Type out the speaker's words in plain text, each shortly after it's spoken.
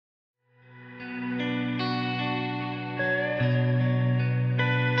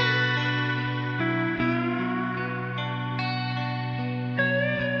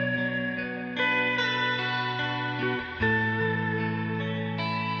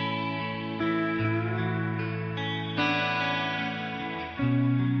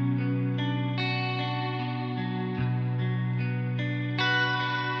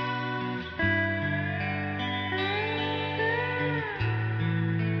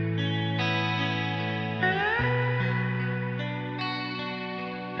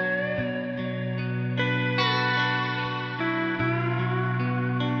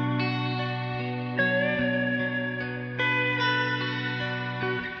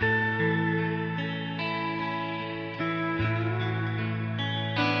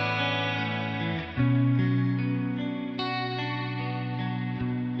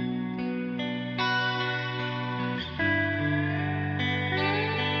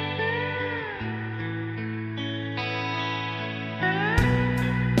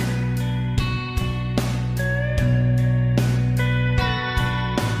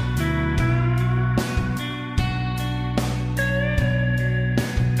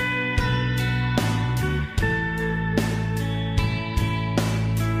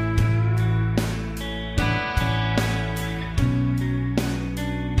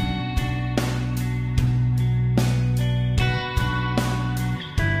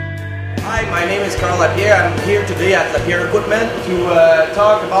Hi, my name is Lapierre. I'm here today at Lapierre Equipment to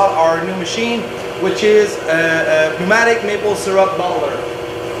talk about our new machine, which is a pneumatic maple syrup bottler.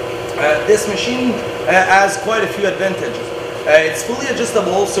 This machine has quite a few advantages. It's fully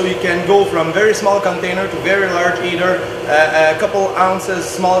adjustable, so you can go from very small container to very large, either a couple ounces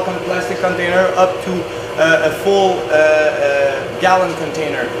small plastic container up to a full gallon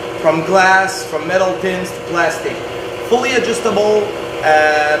container, from glass, from metal tins to plastic. Fully adjustable.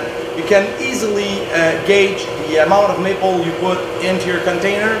 You can easily gauge the amount of maple you put into your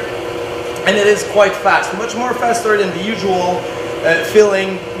container, and it is quite fast, much more faster than the usual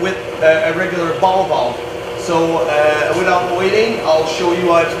filling with a regular ball valve. So without waiting, I'll show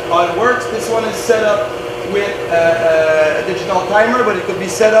you how it works. This one is set up with a digital timer, but it could be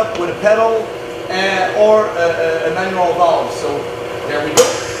set up with a pedal or a manual valve. So there we go.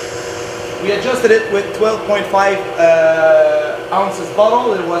 We adjusted it with 12.5 ounces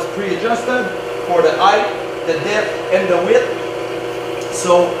bottle. It was pre-adjusted for the height, the depth, and the width.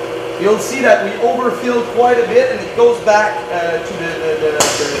 So you'll see that we overfilled quite a bit, and it goes back to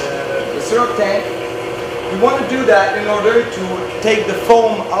the syrup tank. We want to do that in order to take the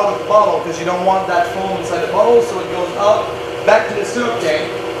foam out of the bottle, because you don't want that foam inside the bottle, so it goes out back to the syrup tank.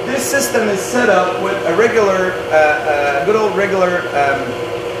 This system is set up with a regular, good old regular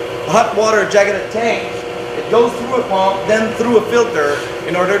hot water jacketed tank. It goes through a pump, then through a filter,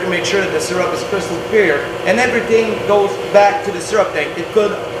 in order to make sure that the syrup is crystal clear, and everything goes back to the syrup tank. It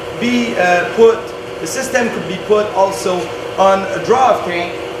could be the system could be put also on a draw-off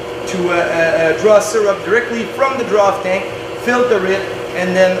tank to draw syrup directly from the draw-off tank, filter it,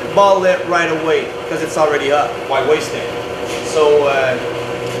 and then bottle it right away, because it's already hot. Why waste it? So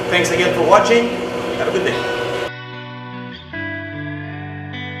thanks again for watching. Have a good day.